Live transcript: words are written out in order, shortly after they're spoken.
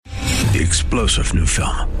The explosive new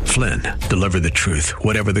film, Flynn, deliver the truth,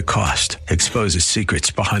 whatever the cost, exposes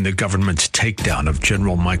secrets behind the government's takedown of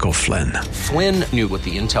General Michael Flynn. Flynn knew what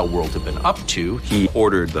the intel world had been up to. He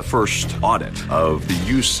ordered the first audit of the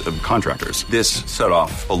use of contractors. This set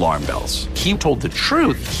off alarm bells. He told the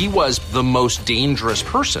truth. He was the most dangerous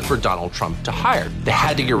person for Donald Trump to hire. They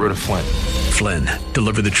had to get rid of Flynn. Flynn,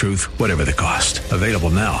 deliver the truth, whatever the cost. Available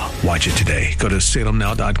now. Watch it today. Go to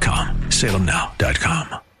salemnow.com.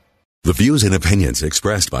 salemnow.com. The views and opinions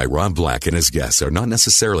expressed by Rob Black and his guests are not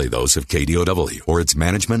necessarily those of KDOW or its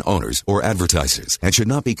management, owners, or advertisers and should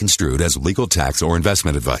not be construed as legal, tax, or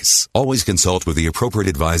investment advice. Always consult with the appropriate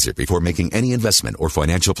advisor before making any investment or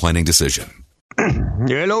financial planning decision.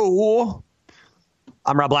 Hello.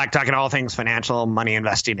 I'm Rob Black, talking all things financial, money,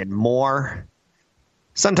 investing, and more.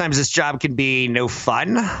 Sometimes this job can be no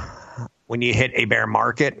fun when you hit a bear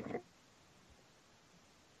market.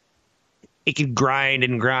 It can grind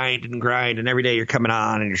and grind and grind, and every day you're coming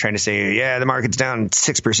on and you're trying to say, yeah, the market's down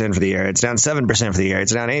 6% for the year. It's down 7% for the year.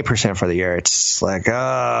 It's down 8% for the year. It's like,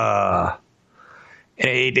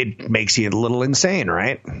 it makes you a little insane,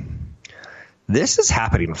 right? This is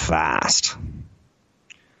happening fast.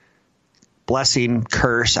 Blessing,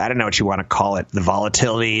 curse, I don't know what you want to call it. The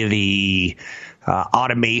volatility, the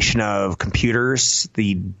automation of computers,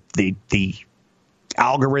 the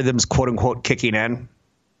algorithms, quote unquote, kicking in.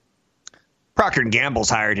 Procter & Gamble's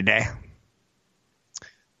hired today.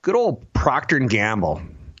 Good old Procter & Gamble,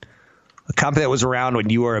 a company that was around when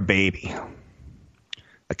you were a baby,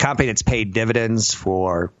 a company that's paid dividends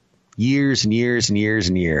for years and years and years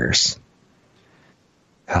and years.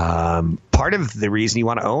 Part of the reason you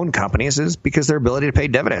want to own companies is because their ability to pay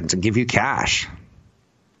dividends and give you cash,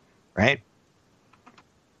 right?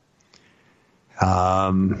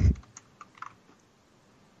 Procter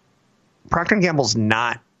 & Gamble's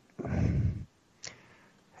not...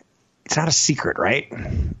 It's not a secret, right?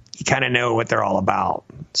 You kind of know what they're all about.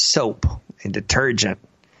 Soap and detergent.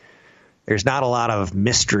 There's not a lot of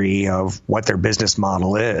mystery of what their business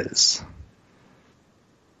model is.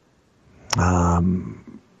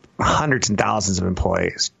 Hundreds and thousands of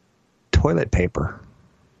employees. Toilet paper.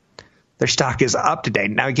 Their stock is up to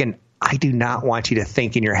date. Now, again, I do not want you to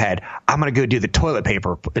think in your head, I'm going to go do the toilet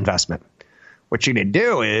paper investment. What you're going to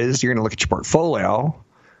do is you're going to look at your portfolio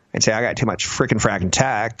and say, I got too much freaking fracking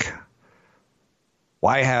tech.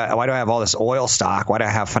 Why do I have all this oil stock? Why do I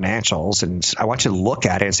have financials? And I want you to look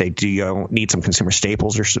at it and say, do you need some consumer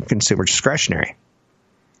staples or some consumer discretionary?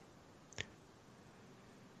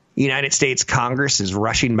 United States Congress is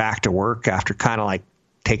rushing back to work after kind of like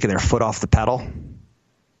taking their foot off the pedal.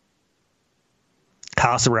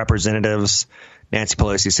 House of Representatives, Nancy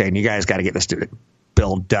Pelosi saying, you guys got to get this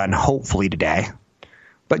bill done hopefully today.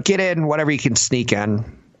 But get in whatever you can sneak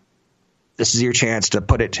in. This is your chance to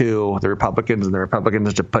put it to the Republicans and the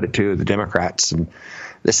Republicans to put it to the Democrats. And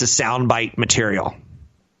this is soundbite material.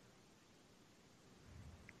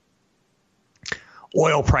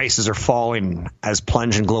 Oil prices are falling as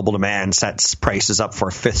plunge in global demand sets prices up for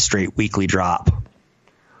a fifth straight weekly drop.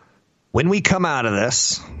 When we come out of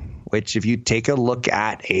this, which if you take a look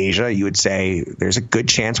at Asia, you would say there's a good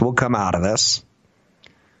chance we'll come out of this.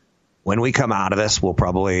 When we come out of this, we'll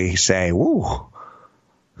probably say, woo,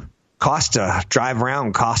 cost to drive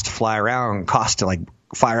around, cost to fly around, cost to like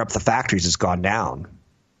fire up the factories has gone down.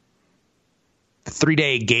 The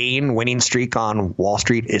 3-day gain winning streak on Wall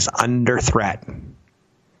Street is under threat.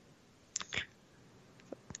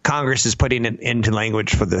 Congress is putting it into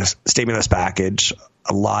language for the stimulus package,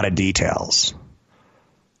 a lot of details.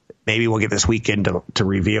 Maybe we'll get this weekend to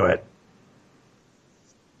review it.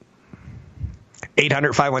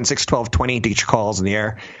 800-516-1220 to get your calls in the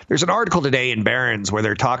air. There's an article today in Barron's where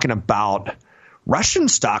they're talking about Russian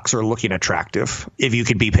stocks are looking attractive if you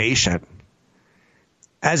could be patient.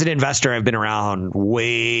 As an investor, I've been around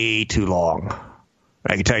way too long.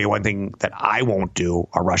 I can tell you one thing that I won't do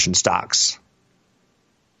are Russian stocks.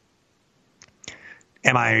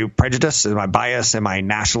 Am I prejudiced? Am I biased? Am I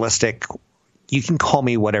nationalistic? You can call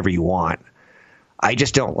me whatever you want. I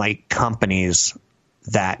just don't like companies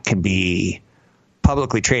that can be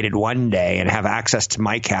publicly traded one day and have access to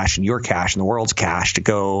my cash and your cash and the world's cash to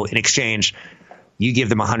go in exchange. You give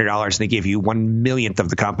them $100 and they give you 1/1,000,000th of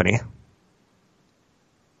the company.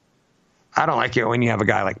 I don't like it when you have a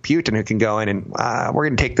guy like Putin who can go in and we're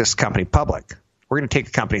going to take this company public. We're going to take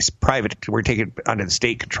the company private. We're going to take it under the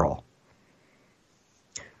state control.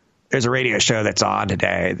 There's a radio show that's on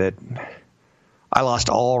today that I lost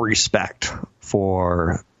all respect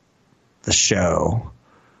for the show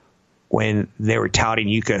when they were touting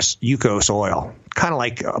Yukos oil, kind of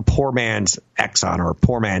like a poor man's Exxon or a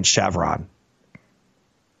poor man's Chevron.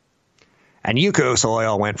 And Yukos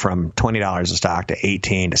Oil went from $20 a stock to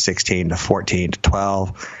 18 to 16 to 14 to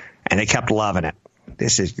 12, and they kept loving it.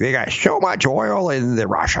 They got so much oil in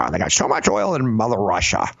Russia. They got so much oil in Mother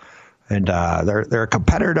Russia, and they're a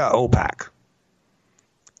competitor to OPEC.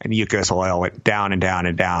 And Yukos Oil went down and down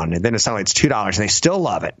and down, and then suddenly it's $2, and they still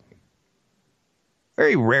love it.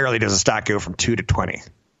 Very rarely does a stock go from 2 to 20.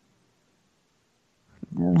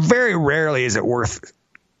 Very rarely is it worth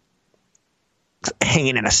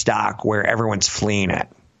hanging in a stock where everyone's fleeing it.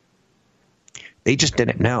 They just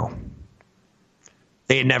didn't know.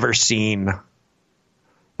 They had never seen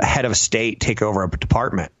a head of a state take over a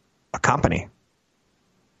department, a company.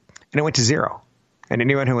 And it went to zero. And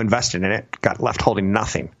anyone who invested in it got left holding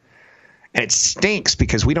nothing. And it stinks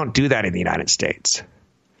because we don't do that in the United States.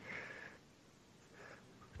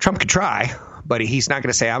 Trump could try, but he's not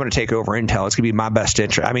going to say, I'm going to take over Intel. It's going to be my best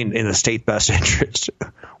interest. I mean, in the state's best interest.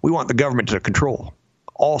 We want the government to control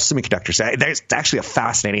all semiconductors. That's actually a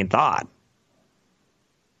fascinating thought.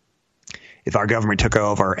 If our government took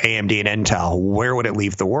over AMD and Intel, where would it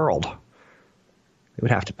leave the world? They would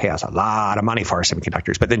have to pay us a lot of money for our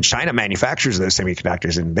semiconductors. But then China manufactures those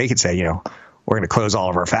semiconductors, and they could say, we're going to close all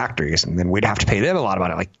of our factories, and then we'd have to pay them a lot of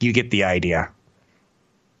money. Like, you get the idea.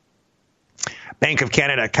 Bank of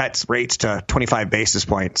Canada cuts rates to 25 basis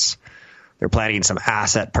points. They're planning some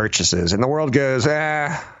asset purchases. And the world goes,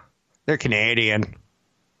 they're Canadian.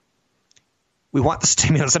 We want the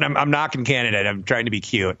stimulus. And I'm knocking Canada. And I'm trying to be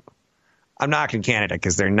cute. I'm knocking Canada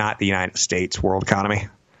because they're not the United States world economy.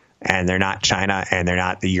 And they're not China. And they're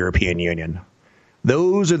not the European Union.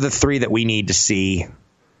 Those are the three that we need to see,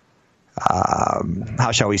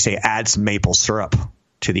 how shall we say, add some maple syrup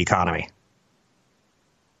to the economy.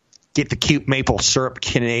 Get the cute maple syrup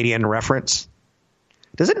Canadian reference.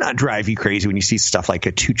 Does it not drive you crazy when you see stuff like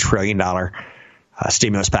a $2 trillion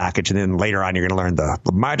stimulus package, and then later on you're going to learn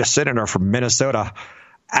the Midas senator from Minnesota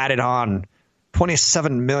added on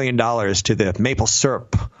 $27 million to the maple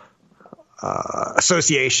syrup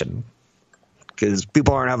association because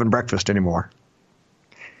people aren't having breakfast anymore.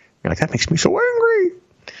 You're like, that makes me so angry.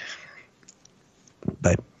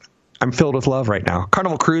 But I'm filled with love right now.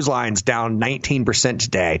 Carnival Cruise Line's down 19%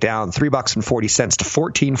 today, down $3.40 to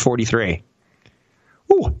 $14.43.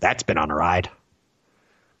 Ooh, that's been on a ride.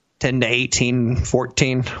 10 to 18,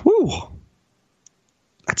 14. Ooh,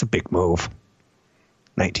 that's a big move.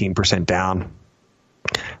 19% down.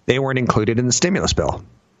 They weren't included in the stimulus bill.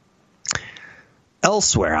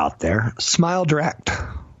 Elsewhere out there, Smile Direct.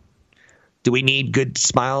 Do we need good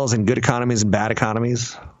smiles and good economies and bad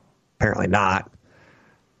economies? Apparently not.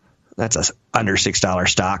 That's a under $6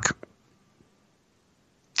 stock.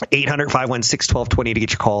 800-516-1220 to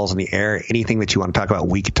get your calls on the air. Anything that you want to talk about,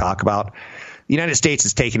 we could talk about. The United States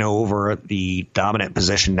is taking over the dominant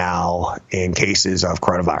position now in cases of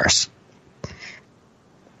coronavirus.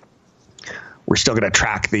 We're still going to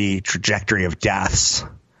track the trajectory of deaths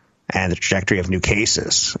and the trajectory of new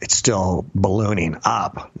cases. It's still ballooning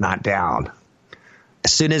up, not down.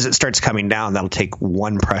 As soon as it starts coming down, that'll take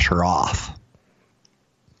one pressure off.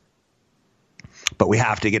 But we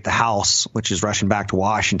have to get the House, which is rushing back to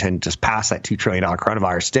Washington, just pass that $2 trillion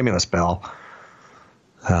coronavirus stimulus bill.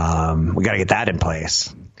 We got to get that in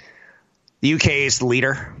place. The UK's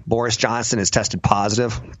leader, Boris Johnson, has tested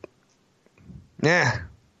positive. That's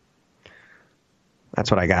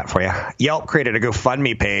what I got for you. Yelp created a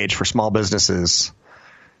GoFundMe page for small businesses.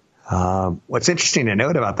 What's interesting to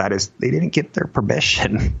note about that is they didn't get their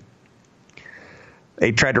permission.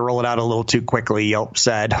 They tried to roll it out a little too quickly, Yelp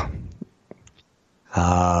said.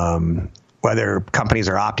 Whether companies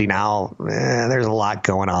are opting out, there's a lot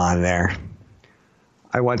going on there.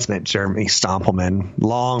 I once met Jeremy Stompelman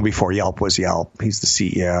long before Yelp was Yelp. He's the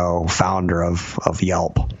CEO, founder of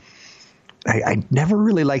Yelp. I never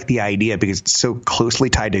really liked the idea because it's so closely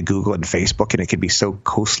tied to Google and Facebook, and it could be so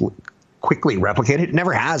quickly replicated. It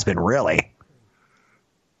never has been, really.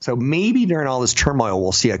 So maybe during all this turmoil,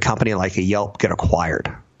 we'll see a company like a Yelp get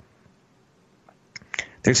acquired.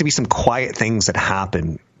 There's going to be some quiet things that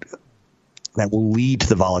happen that will lead to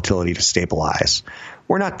the volatility to stabilize.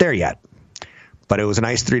 We're not there yet, but it was a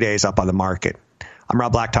nice 3 days up on the market. I'm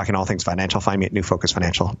Rob Black, talking all things financial. Find me at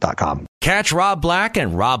newfocusfinancial.com. Catch Rob Black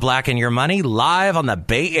and Rob Black and Your Money live on the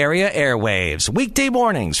Bay Area airwaves, weekday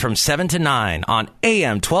mornings from 7 to 9 on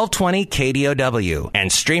AM 1220 KDOW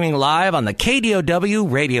and streaming live on the KDOW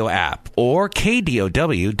radio app or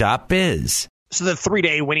KDOW.biz. So the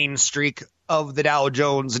 3-day winning streak of the Dow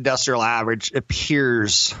Jones Industrial Average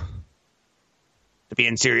appears to be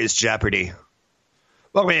in serious jeopardy.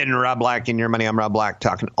 Welcome in, Rob Black and Your Money. I'm Rob Black,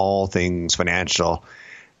 talking all things financial.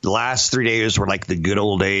 The last 3 days were like the good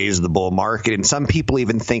old days of the bull market. And some people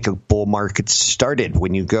even think a bull market started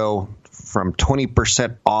when you go from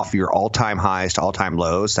 20% off your all-time highs to all-time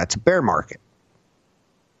lows. That's a bear market.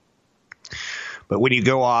 But when you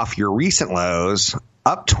go off your recent lows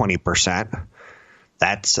up 20%,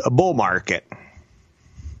 that's a bull market.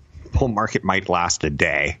 Bull market might last a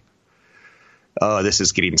day. Oh, this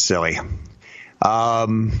is getting silly.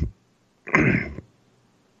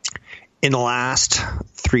 In the last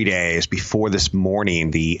 3 days before this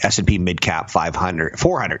morning, the S&P Midcap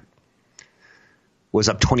 400 was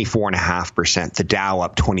up 24.5%. The Dow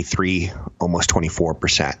up 23, almost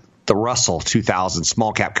 24%. The Russell 2000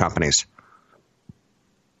 small cap companies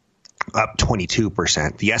up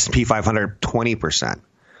 22%. The S&P 500 20%.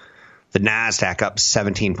 The NASDAQ up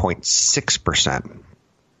 17.6%.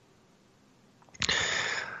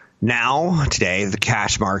 Now, today, the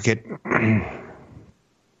cash market,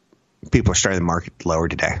 people are starting the market lower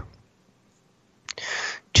today.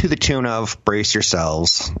 To the tune of, brace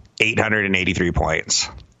yourselves, 883 points.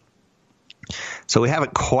 So we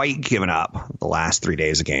haven't quite given up the last 3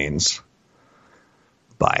 days of gains.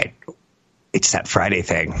 But it's that Friday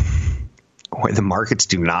thing where the markets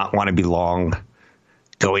do not want to be long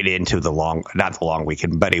going into not the long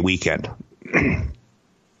weekend, but a weekend.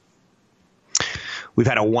 We've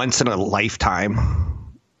had a once in a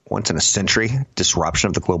lifetime, once in a century disruption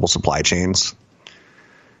of the global supply chains,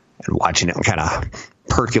 and watching it kind of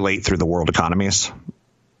percolate through the world economies.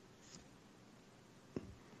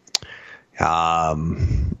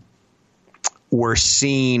 We're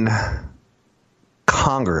seeing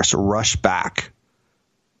Congress rush back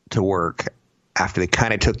to work after they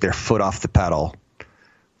kind of took their foot off the pedal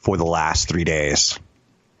for the last 3 days,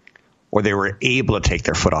 or they were able to take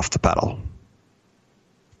their foot off the pedal.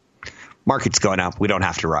 Market's going up. We don't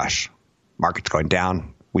have to rush. Market's going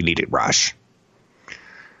down. We need to rush.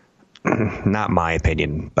 Not my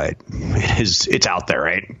opinion, but it's out there,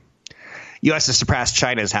 right? U.S. has surpassed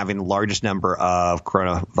China as having the largest number of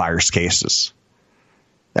coronavirus cases.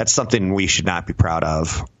 That's something we should not be proud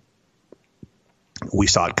of. We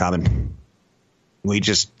saw it coming. We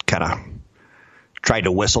just kind of tried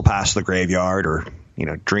to whistle past the graveyard or,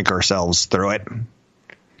 drink ourselves through it.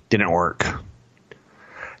 Didn't work.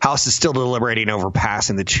 House is still deliberating over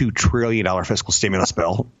passing the $2 trillion fiscal stimulus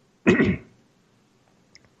bill.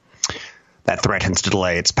 That threatens to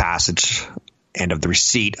delay its passage and of the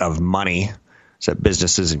receipt of money that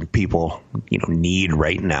businesses and people, need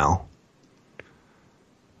right now.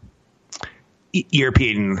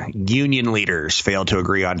 European Union leaders failed to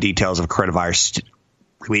agree on details of coronavirus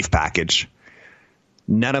relief package.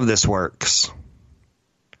 None of this works.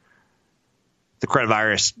 The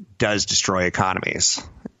coronavirus does destroy economies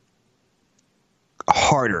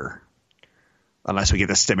harder unless we get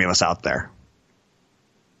the stimulus out there.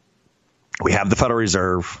 We have the Federal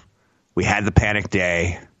Reserve. We had the panic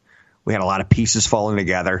day. We had a lot of pieces falling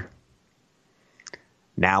together.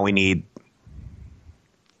 Now we need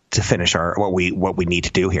to finish what we need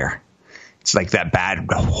to do here. It's like that bad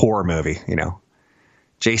horror movie,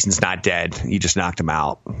 Jason's not dead. You just knocked him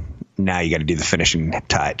out. Now you got to do the finishing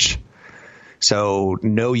touch. So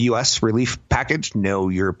no U.S. relief package, no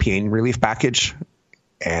European relief package,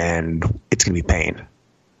 and it's going to be pain.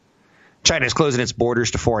 China is closing its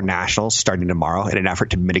borders to foreign nationals starting tomorrow in an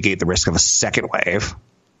effort to mitigate the risk of a second wave.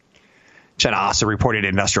 China also reported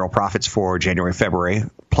industrial profits for January-February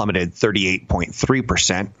plummeted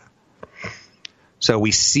 38.3%. So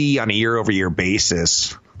we see on a year-over-year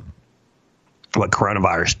basis what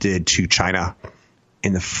coronavirus did to China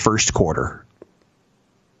in the first quarter.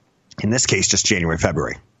 In this case, just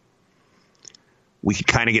January-February. We could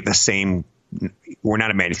kind of get the same. We're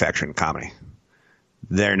not a manufacturing economy.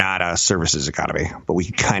 They're not a services economy, but we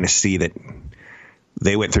can kind of see that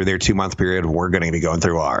they went through their 2-month period. We're going to be going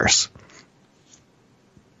through ours.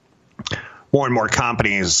 More and more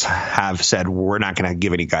companies have said we're not going to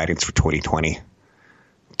give any guidance for 2020.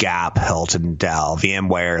 Gap, Hilton, Dell,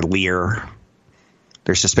 VMware, Lear.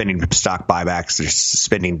 They're suspending stock buybacks. They're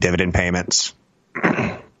suspending dividend payments.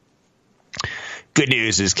 Good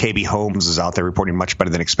news is KB Homes is out there reporting much better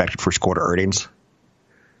than expected first quarter earnings.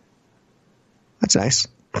 That's nice.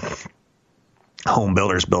 Home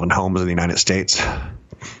builders building homes in the United States.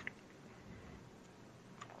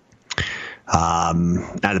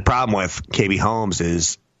 Now, the problem with KB Homes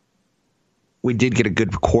is we did get a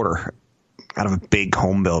good quarter out of a big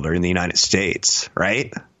home builder in the United States,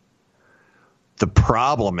 right? The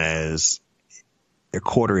problem is their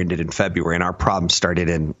quarter ended in February, and our problem started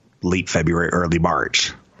in late February, early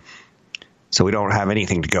March. So we don't have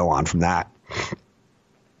anything to go on from that.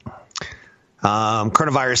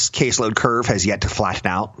 Coronavirus caseload curve has yet to flatten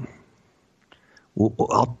out.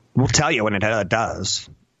 We'll tell you when it does.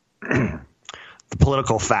 The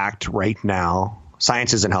political fact right now,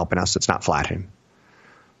 science isn't helping us. It's not flattening.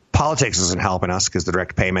 Politics isn't helping us because the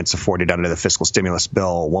direct payments afforded under the fiscal stimulus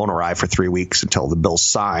bill won't arrive for 3 weeks until the bill's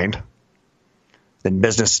signed. Then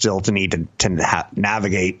business still to need to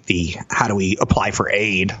navigate the how do we apply for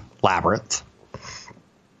aid labyrinth.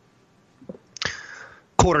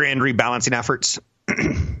 Quarter end rebalancing efforts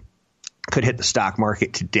could hit the stock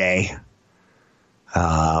market today,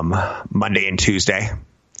 Monday and Tuesday.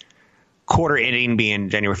 Quarter ending being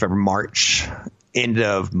January, February, March. End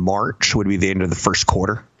of March would be the end of the first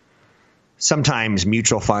quarter. Sometimes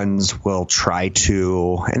mutual funds will try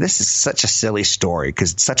to, and this is such a silly story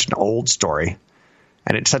because it's such an old story,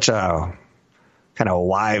 and it's such a kind of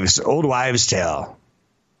old wives' tale.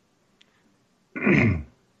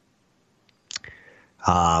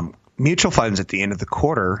 Mutual funds at the end of the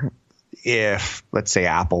quarter, if, let's say,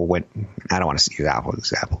 Apple went, I don't want to use Apple as an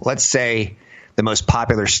example. Let's say the most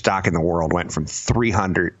popular stock in the world went from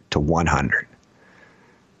 300 to 100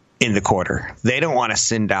 in the quarter. They don't want to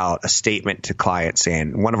send out a statement to clients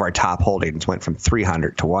saying one of our top holdings went from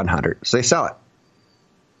 300 to 100. So they sell it.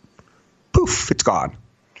 Poof, it's gone.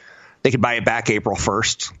 They could buy it back April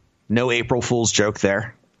 1st. No April Fool's joke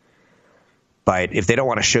there. But if they don't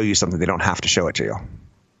want to show you something, they don't have to show it to you.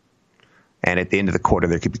 And at the end of the quarter,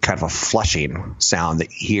 there could be kind of a flushing sound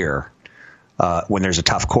that you hear when there's a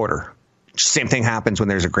tough quarter. Same thing happens when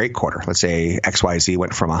there's a great quarter. Let's say XYZ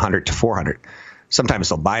went from 100 to 400. Sometimes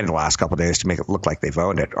they'll buy it in the last couple of days to make it look like they've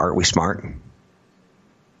owned it. Aren't we smart?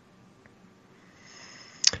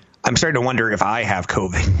 I'm starting to wonder if I have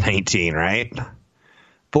COVID-19, right?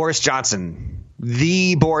 Boris Johnson,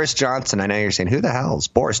 the Boris Johnson. I know you're saying, who the hell is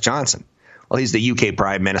Boris Johnson? Well, he's the UK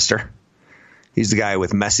Prime Minister. He's the guy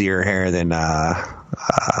with messier hair than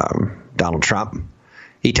Donald Trump.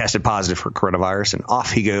 He tested positive for coronavirus, and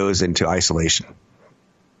off he goes into isolation.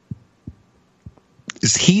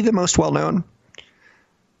 Is he the most well-known?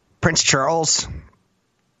 Prince Charles?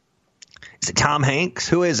 Is it Tom Hanks?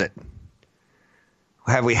 Who is it?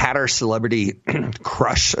 Have we had our celebrity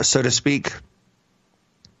crush, so to speak?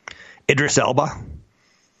 Idris Elba?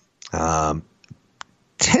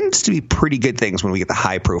 Tends to be pretty good things when we get the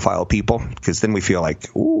high-profile people, because then we feel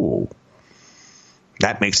like, ooh,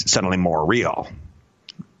 that makes it suddenly more real.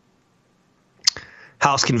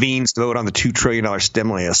 House convenes to vote on the $2 trillion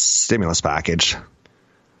stimulus package.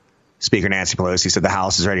 Speaker Nancy Pelosi said the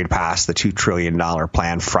House is ready to pass the $2 trillion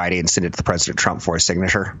plan Friday and send it to President Trump for his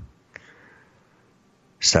signature.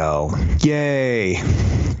 So, yay.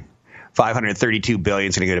 $532 billion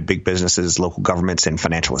is going to go to big businesses, local governments, and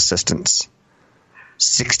financial assistance.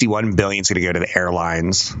 $61 billion is going to go to the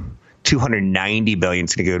airlines. $290 billion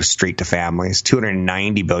is going to go straight to families.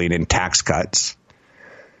 $290 billion in tax cuts.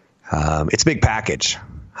 It's a big package.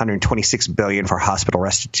 $126 billion for hospital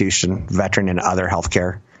restitution, veteran and other health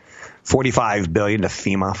care. $45 billion to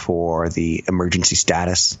FEMA for the emergency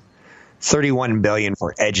status. $31 billion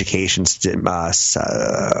for education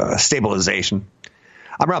stabilization.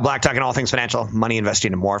 I'm Rob Black, talking all things financial, money,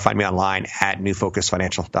 investing, and more. Find me online at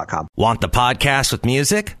newfocusfinancial.com. Want the podcast with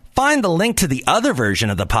music? Find the link to the other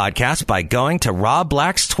version of the podcast by going to Rob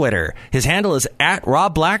Black's Twitter. His handle is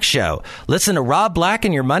 @RobBlackShow. Listen to Rob Black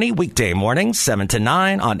and Your Money weekday mornings, 7 to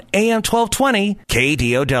 9 on AM 1220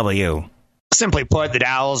 KDOW. Simply put, the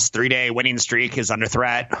Dow's 3-day winning streak is under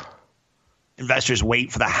threat. Investors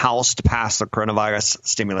wait for the House to pass the coronavirus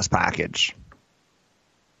stimulus package.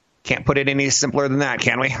 Can't put it any simpler than that,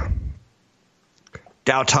 can we?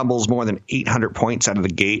 Dow tumbles more than 800 points out of the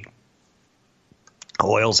gate.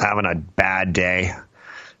 Oil's having a bad day,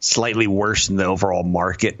 slightly worse than the overall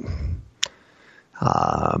market.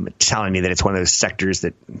 Telling me that it's one of those sectors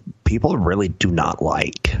that people really do not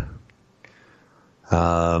like.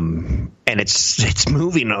 And it's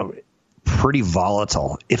moving pretty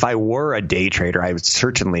volatile. If I were a day trader, I would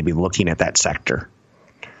certainly be looking at that sector.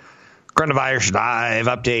 Coronavirus live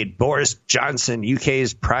update. Boris Johnson,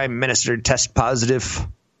 UK's Prime Minister, test positive.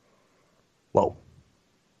 Whoa.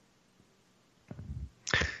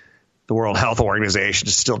 The World Health Organization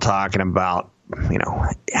is still talking about,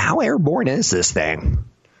 how airborne is this thing?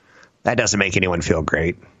 That doesn't make anyone feel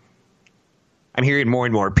great. I'm hearing more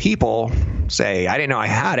and more people say, I didn't know I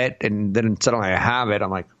had it, and then suddenly I have it.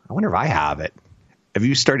 I'm like, I wonder if I have it. Have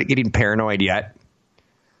you started getting paranoid yet?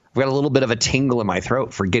 I've got a little bit of a tingle in my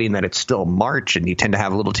throat, forgetting that it's still March, and you tend to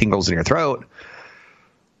have little tingles in your throat.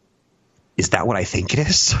 Is that what I think it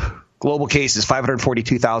is? Global cases,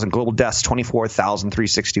 542,000. Global deaths,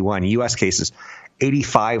 24,361. U.S. cases,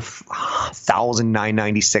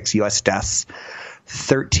 85,996. U.S. deaths,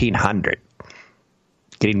 1,300.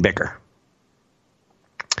 Getting bigger.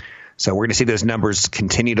 So we're going to see those numbers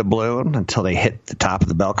continue to balloon until they hit the top of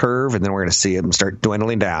the bell curve, and then we're going to see them start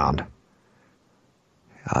dwindling down.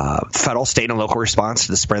 Federal, state, and local response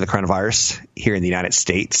to the spread of the coronavirus here in the United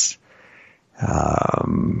States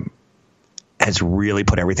has really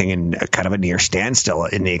put everything in kind of a near standstill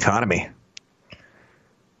in the economy.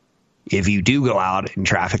 If you do go out in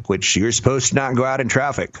traffic, which you're supposed to not go out in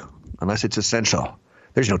traffic unless it's essential,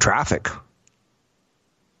 there's no traffic.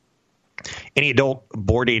 Any adult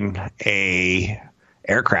boarding a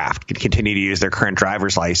aircraft can continue to use their current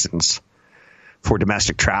driver's license for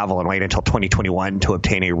domestic travel and wait until 2021 to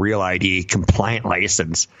obtain a Real ID compliant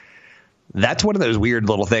license. That's one of those weird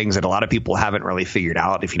little things that a lot of people haven't really figured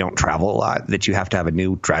out if you don't travel a lot, that you have to have a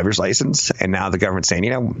new driver's license. And now the government's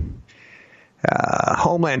saying,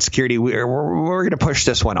 Homeland Security, we're going to push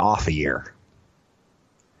this one off a year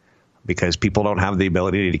because people don't have the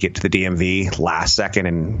ability to get to the DMV last second.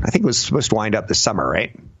 And I think it was supposed to wind up this summer,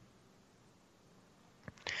 right?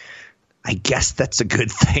 I guess that's a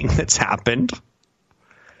good thing that's happened.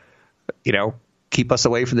 Keep us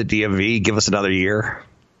away from the DMV, give us another year.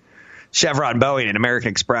 Chevron, Boeing, and American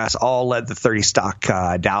Express all led the 30 stock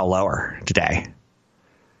Dow lower today.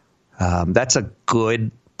 That's a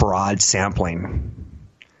good broad sampling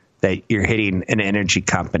that you're hitting an energy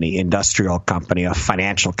company, industrial company, a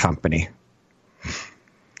financial company.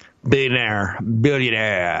 Billionaire.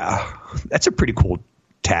 That's a pretty cool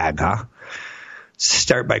tag, huh?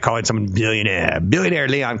 Start by calling someone billionaire. Billionaire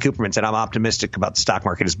Leon Cooperman said, I'm optimistic about the stock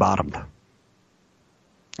market has bottomed.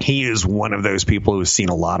 He is one of those people who's seen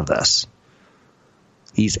a lot of this.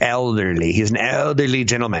 He's elderly. He's an elderly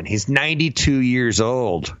gentleman. He's 92 years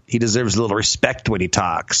old. He deserves a little respect when he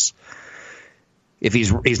talks. If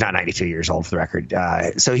he's not 92 years old, for the record.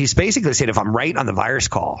 So he's basically saying, if I'm right on the virus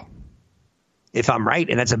call, if I'm right,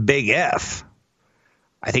 and that's a big if,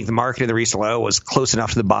 I think the market in the recent low was close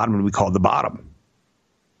enough to the bottom and we called the bottom.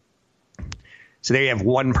 So there you have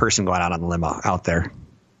one person going out on the limb out there.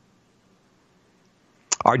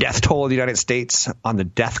 Our death toll in the United States on the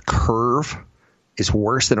death curve is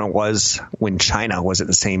worse than it was when China was at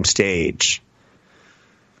the same stage.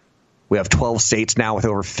 We have 12 states now with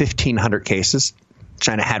over 1,500 cases.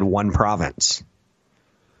 China had one province.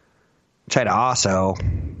 China also,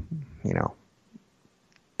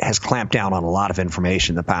 has clamped down on a lot of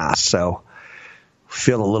information in the past, so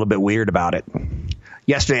feel a little bit weird about it.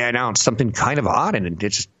 Yesterday I announced something kind of odd, and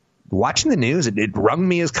just watching the news, it rung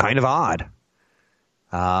me as kind of odd.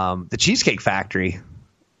 The Cheesecake Factory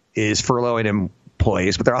is furloughing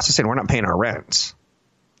employees, but they're also saying we're not paying our rents.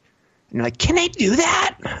 And you're like, can they do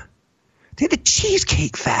that? They're the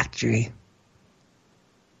Cheesecake Factory.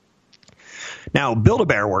 Now,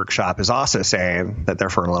 Build-A-Bear Workshop is also saying that they're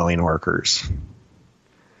furloughing workers.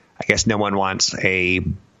 I guess no one wants a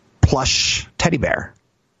plush teddy bear.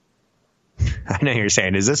 I know you're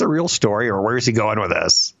saying, is this a real story or where is he going with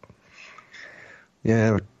this?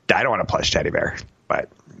 Yeah, I don't want a plush teddy bear, but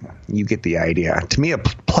you get the idea. To me, a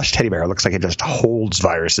plush teddy bear looks like it just holds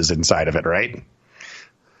viruses inside of it, right?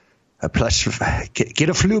 A plush, get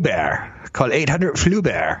a flu bear. Call 800 flu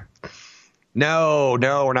bear. No,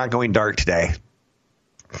 we're not going dark today.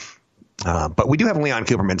 But we do have Leon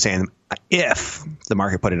Cooperman saying if the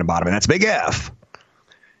market put in a bottom, and that's a big if,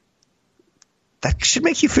 that should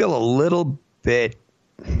make you feel a little bit,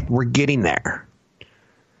 we're getting there.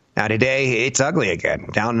 Now today, it's ugly again,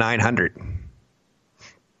 down 900.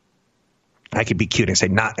 I could be cute and say,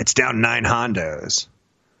 it's down 9 Hondos.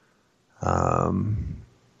 I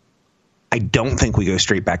don't think we go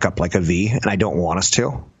straight back up like a V, and I don't want us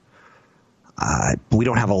to. We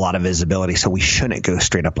don't have a lot of visibility, so we shouldn't go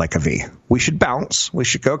straight up like a V. We should bounce. We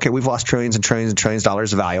should go, okay, we've lost trillions and trillions and trillions of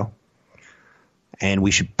dollars of value, and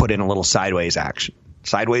we should put in a little sideways action.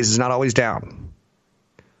 Sideways is not always down.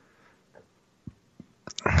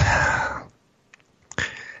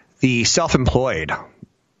 The self-employed,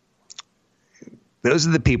 those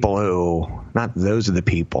are the people who, not those are the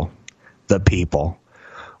people, the people.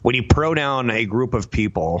 When you pronoun a group of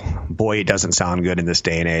people, boy, it doesn't sound good in this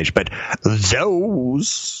day and age, but those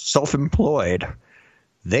self-employed,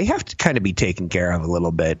 they have to kind of be taken care of a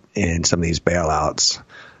little bit in some of these bailouts.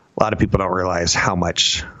 A lot of people don't realize how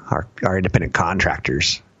much our independent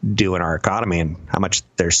contractors do in our economy and how much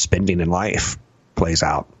their spending in life plays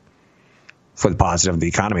out for the positive of the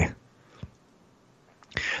economy.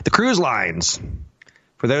 The cruise lines.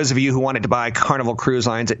 For those of you who wanted to buy Carnival Cruise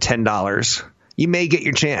Lines at $10, you may get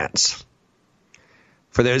your chance.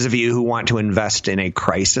 For those of you who want to invest in a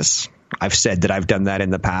crisis, I've said that I've done that in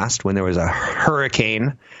the past when there was a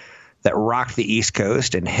hurricane that rocked the East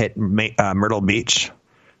Coast and hit Myrtle Beach,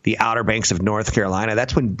 the Outer Banks of North Carolina.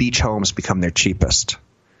 That's when beach homes become their cheapest.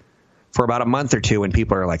 For about a month or two, when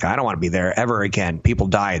people are like, I don't want to be there ever again, people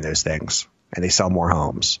die in those things and they sell more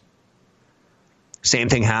homes. Same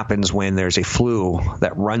thing happens when there's a flu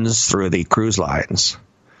that runs through the cruise lines.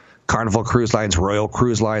 Carnival Cruise Lines, Royal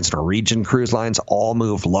Cruise Lines, Norwegian Cruise Lines all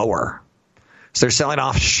move lower. So they're selling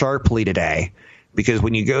off sharply today because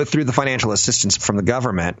when you go through the financial assistance from the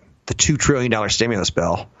government, the $2 trillion stimulus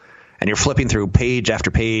bill, and you're flipping through page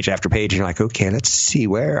after page after page, and you're like, okay, let's see,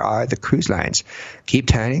 where are the cruise lines? Keep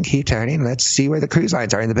turning. Let's see where the cruise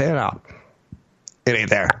lines are in the bailout. It ain't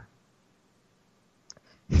there.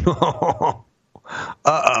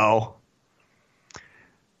 Uh-oh.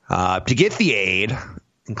 To get the aid,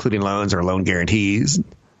 including loans or loan guarantees,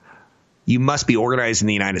 you must be organized in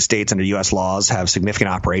the United States under U.S. laws, have significant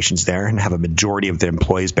operations there, and have a majority of the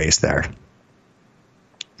employees based there.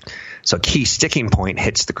 So a key sticking point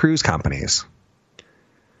hits the cruise companies.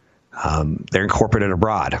 They're incorporated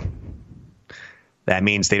abroad. That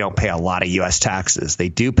means they don't pay a lot of U.S. taxes. They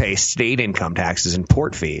do pay state income taxes and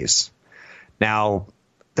port fees. Now,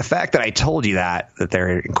 the fact that I told you that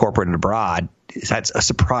they're incorporated abroad, that's a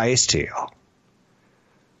surprise to you.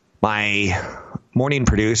 My morning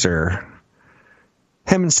producer,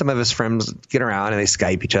 him and some of his friends get around and they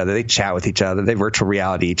Skype each other. They chat with each other. They virtual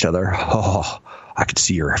reality each other. Oh, I could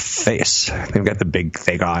see your face. They've got the big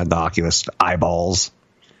thing on, the Oculus eyeballs.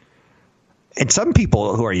 And some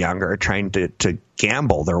people who are younger are trying to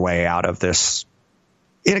gamble their way out of this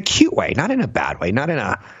in a cute way, not in a bad way, not in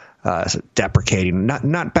a deprecating,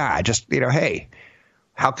 not bad. Just, hey,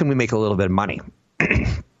 how can we make a little bit of money?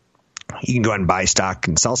 You can go out and buy stock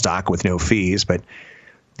and sell stock with no fees, but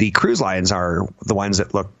the cruise lines are the ones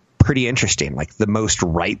that look pretty interesting, like the most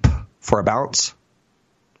ripe for a bounce.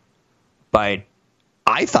 But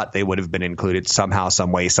I thought they would have been included somehow,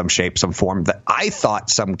 some way, some shape, some form. That I thought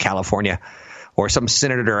some California or some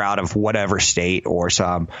senator out of whatever state or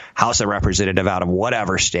some House of Representative out of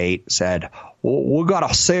whatever state said, well, we got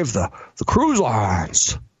to save the cruise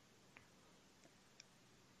lines.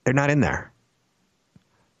 They're not in there.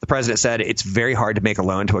 The president said it's very hard to make a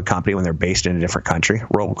loan to a company when they're based in a different country.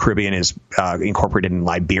 Royal Caribbean is incorporated in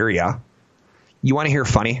Liberia. You want to hear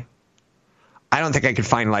funny? I don't think I could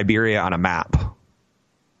find Liberia on a map.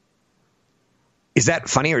 Is that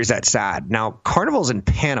funny or is that sad? Now, Carnival's in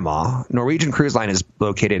Panama. Norwegian Cruise Line is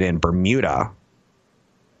located in Bermuda.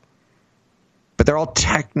 But they're all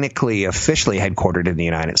technically, officially headquartered in the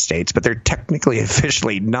United States, but they're technically,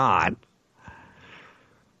 officially not.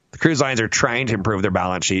 The cruise lines are trying to improve their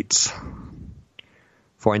balance sheets.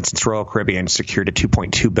 For instance, Royal Caribbean secured a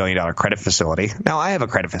 $2.2 billion credit facility. Now, I have a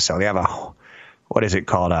credit facility. I have a, what is it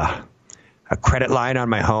called? A credit line on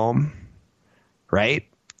my home, right?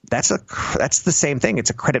 That's the same thing. It's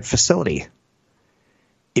a credit facility.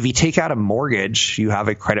 If you take out a mortgage, you have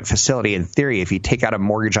a credit facility. In theory, if you take out a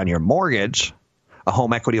mortgage on your mortgage, a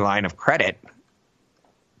home equity line of credit,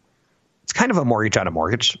 it's kind of a mortgage on a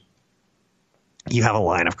mortgage. You have a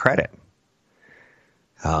line of credit.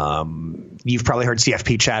 You've probably heard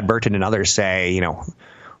CFP Chad Burton and others say,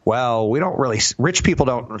 well, rich people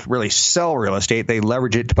don't really sell real estate. They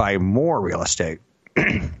leverage it to buy more real estate.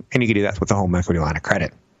 And you can do that with a home equity line of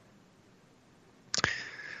credit.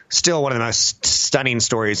 Still, one of the most stunning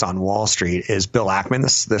stories on Wall Street is Bill Ackman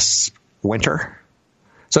this winter.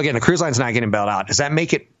 So again, the cruise line's not getting bailed out. Does that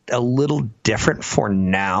make it a little different for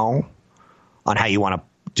now on how you want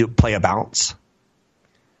to play a bounce?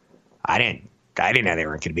 I didn't know they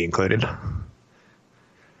weren't going to be included.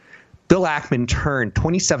 Bill Ackman turned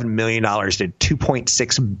 $27 million to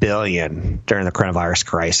 $2.6 billion during the coronavirus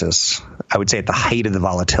crisis. I would say at the height of the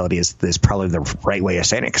volatility is probably the right way of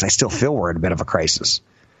saying it, because I still feel we're in a bit of a crisis.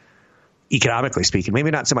 Economically speaking, maybe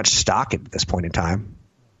not so much stock at this point in time.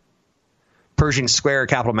 Pershing Square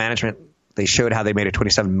Capital Management, they showed how they made a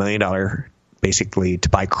 $27 million basically to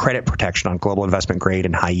buy credit protection on global investment grade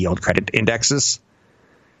and high yield credit indexes.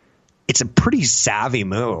 It's a pretty savvy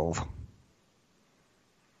move.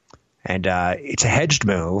 And it's a hedged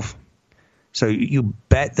move. So you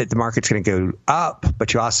bet that the market's going to go up,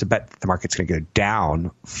 but you also bet that the market's going to go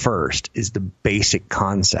down first, is the basic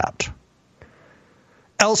concept.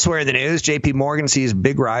 Elsewhere in the news, JP Morgan sees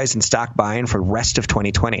big rise in stock buying for the rest of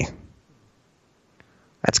 2020.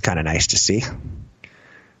 That's kind of nice to see.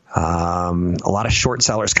 A lot of short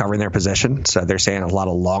sellers covering their position. So they're saying a lot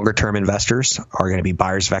of longer term investors are going to be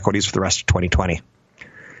buyers of equities for the rest of 2020.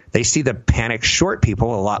 They see the panic short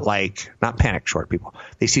people a lot like, not panic short people,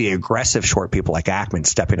 they see the aggressive short people like Ackman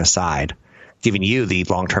stepping aside, giving you, the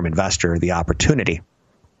long-term investor, the opportunity.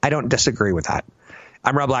 I don't disagree with that.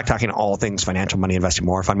 I'm Rob Black, talking all things financial, money, investing,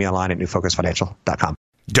 more. Find me online at newfocusfinancial.com.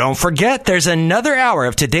 Don't forget, there's another hour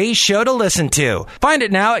of today's show to listen to. Find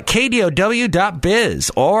it now at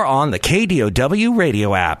KDOW.biz or on the KDOW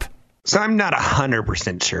radio app. So I'm not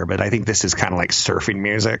 100% sure, but I think this is kind of like surfing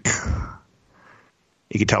music.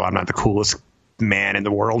 You can tell I'm not the coolest man in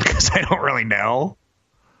the world because I don't really know.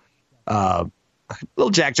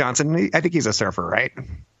 Little Jack Johnson, I think he's a surfer, right?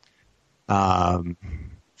 In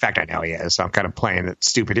fact, I know he is, so I'm kind of playing it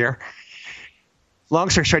stupid here. Long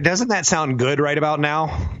story short, doesn't that sound good right about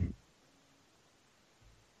now?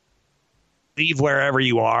 Leave wherever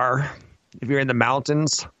you are. If you're in the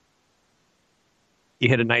mountains, you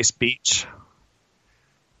hit a nice beach.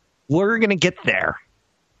 We're going to get there.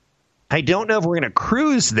 I don't know if we're going to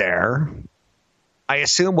cruise there. I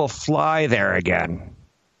assume we'll fly there again.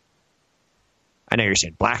 I know you're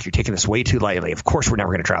saying, Black, you're taking this way too lightly. Of course we're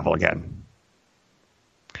never going to travel again.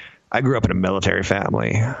 I grew up in a military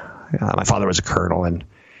family. My father was a colonel, and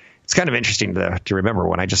it's kind of interesting to remember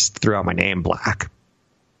when I just threw out my name, Black.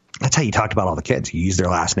 That's how you talked about all the kids. You use their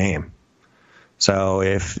last name. So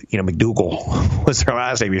if, McDougal was their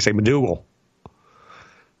last name, you say McDougal.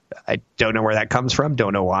 I don't know where that comes from.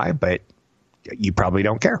 Don't know why, but you probably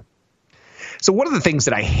don't care. So one of the things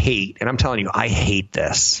that I hate, and I'm telling you, I hate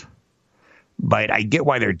this, but I get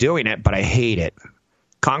why they're doing it, but I hate it.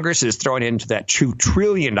 Congress is throwing into that $2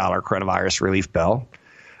 trillion coronavirus relief bill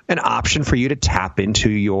an option for you to tap into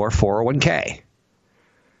your 401k,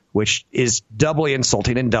 which is doubly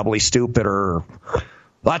insulting and doubly stupid, or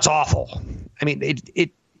that's awful. I mean,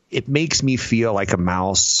 it makes me feel like a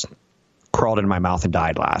mouse crawled in my mouth and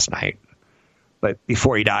died last night. But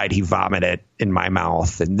before he died, he vomited in my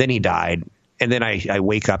mouth, and then he died. And then I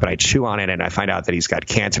wake up and I chew on it, and I find out that he's got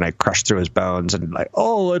cancer, and I crush through his bones, and like,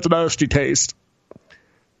 oh, it's a nasty taste.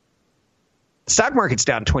 The stock market's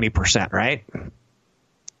down 20%, right?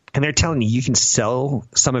 And they're telling you can sell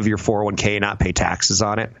some of your 401k and not pay taxes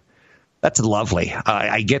on it. That's lovely.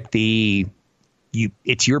 I get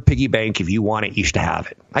it's your piggy bank. If you want it, you should have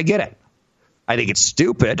it. I get it. I think it's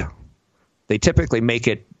stupid. They typically make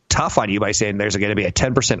it tough on you by saying there's going to be a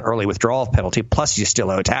 10% early withdrawal penalty, plus you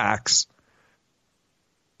still owe tax.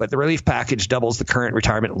 But the relief package doubles the current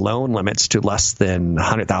retirement loan limits to less than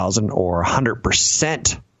 $100,000 or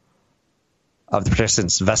 100% of the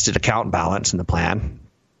participant's vested account balance in the plan.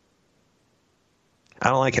 I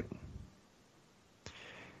don't like it.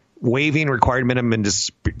 Waiving required minimum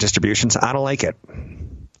distributions, I don't like it.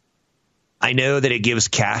 I know that it gives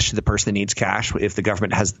cash to the person that needs cash if the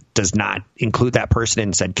government does not include that person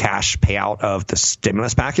in said cash payout of the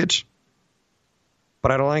stimulus package.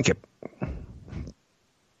 But I don't like it.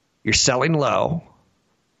 You're selling low,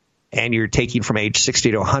 and you're taking from age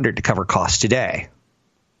 60 to 100 to cover costs today.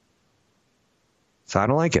 So I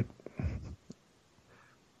don't like it.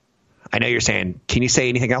 I know you're saying, can you say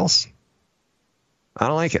anything else? I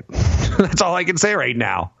don't like it. That's all I can say right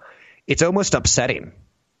now. It's almost upsetting.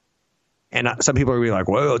 And some people are going to be like,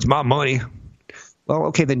 well, it's my money. Well,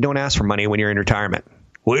 okay, then don't ask for money when you're in retirement.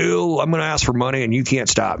 Well, I'm going to ask for money and you can't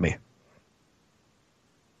stop me.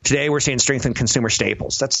 Today, we're seeing strength in consumer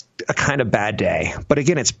staples. That's a kind of bad day. But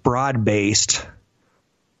again, it's broad-based.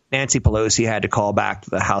 Nancy Pelosi had to call back to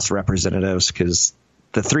the House of Representatives because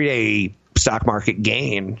the 3-day stock market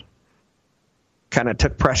gain kind of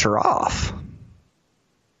took pressure off.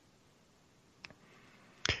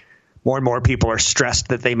 More and more people are stressed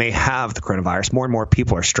that they may have the coronavirus. More and more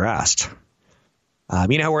people are stressed.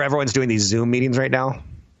 You know where everyone's doing these Zoom meetings right now?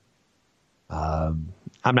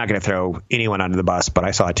 I'm not going to throw anyone under the bus, but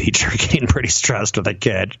I saw a teacher getting pretty stressed with a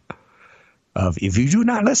kid. If you do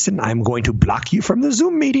not listen, I'm going to block you from the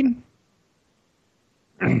Zoom meeting.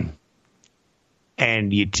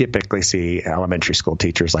 And you typically see elementary school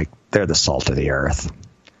teachers like they're the salt of the earth.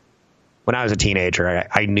 When I was a teenager,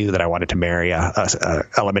 I knew that I wanted to marry a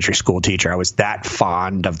elementary school teacher. I was that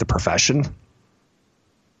fond of the profession.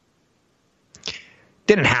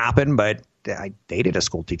 Didn't happen, but I dated a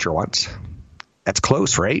school teacher once. That's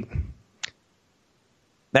close, right?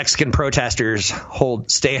 Mexican protesters hold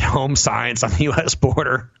stay-at-home signs on the U.S.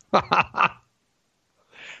 border.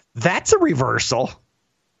 That's a reversal.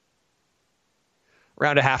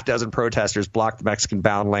 Around a half dozen protesters blocked the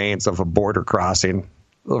Mexican-bound lanes of a border crossing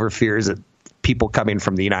over fears that people coming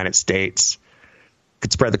from the United States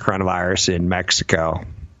could spread the coronavirus in Mexico.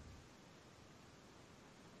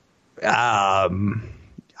 I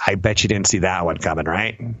bet you didn't see that one coming,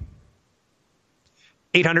 right?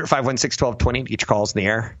 800-516-1220 to get your calls in the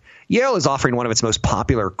air. Yale is offering one of its most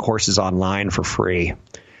popular courses online for free,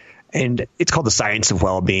 and it's called The Science of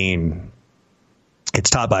Well-Being. It's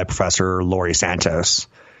taught by Professor Laurie Santos,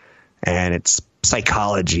 and it's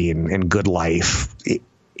psychology and good life.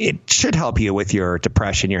 It should help you with your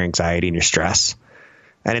depression, your anxiety, and your stress.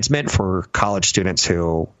 And it's meant for college students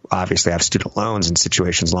who obviously have student loans and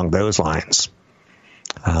situations along those lines.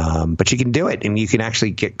 But you can do it, and you can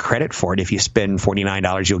actually get credit for it. If you spend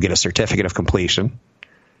 $49, you'll get a certificate of completion.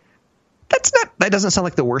 That doesn't sound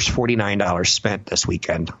like the worst $49 spent this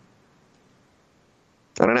weekend.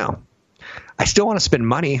 I don't know. I still want to spend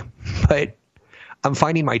money, but I'm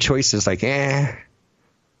finding my choices like, I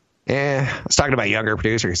was talking to my younger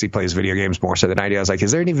producer because he plays video games more so than I do. I was like,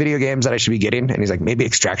 is there any video games that I should be getting? And he's like, maybe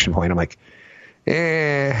Extraction Point. I'm like,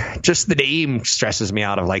 just the name stresses me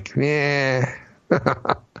out of like, I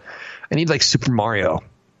need like Super Mario.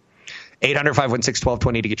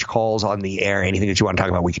 800-516-1220 to get your calls on the air. Anything that you want to talk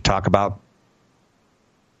about, we could talk about.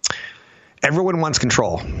 Everyone wants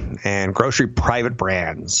control, and grocery private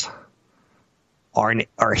brands are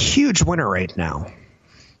a huge winner right now.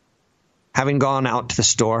 Having gone out to the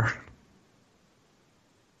store,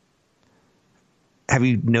 have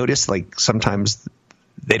you noticed like sometimes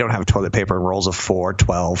they don't have toilet paper in rolls of 4,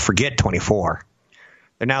 12, forget 24.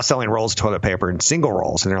 They're now selling rolls of toilet paper in single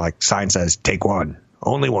rolls, and they're like, sign says, take one,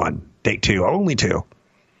 only one, take two, only two.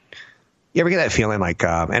 You ever get that feeling like,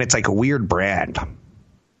 and it's like a weird brand.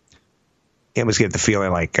 You almost get the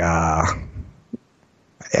feeling like, are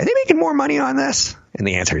they making more money on this? And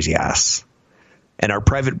the answer is yes. And are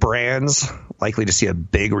private brands likely to see a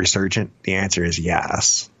big resurgence? The answer is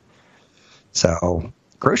yes. So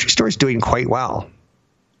grocery stores doing quite well.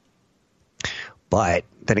 But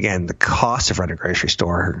then again, the cost of running a grocery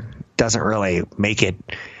store doesn't really make it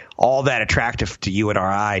all that attractive to you and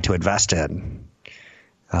I to invest in.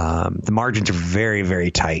 The margins are very,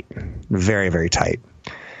 very tight. Very, very tight.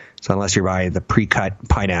 So unless you're buying the pre-cut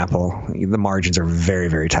pineapple, the margins are very,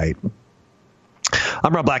 very tight.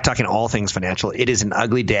 I'm Rob Black, talking all things financial. It is an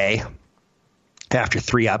ugly day after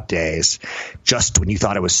 3 up days, just when you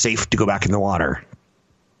thought it was safe to go back in the water.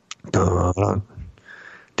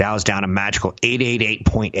 Dow's down a magical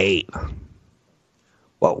 888.8.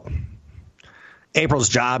 Whoa. April's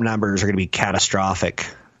job numbers are going to be catastrophic.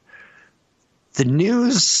 The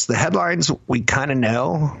news, the headlines, we kind of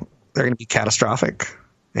know they're going to be catastrophic,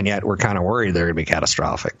 and yet we're kind of worried they're going to be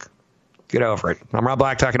catastrophic. Get over it. I'm Rob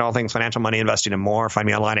Black, talking all things financial, money, investing, and more. Find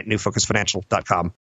me online at newfocusfinancial.com.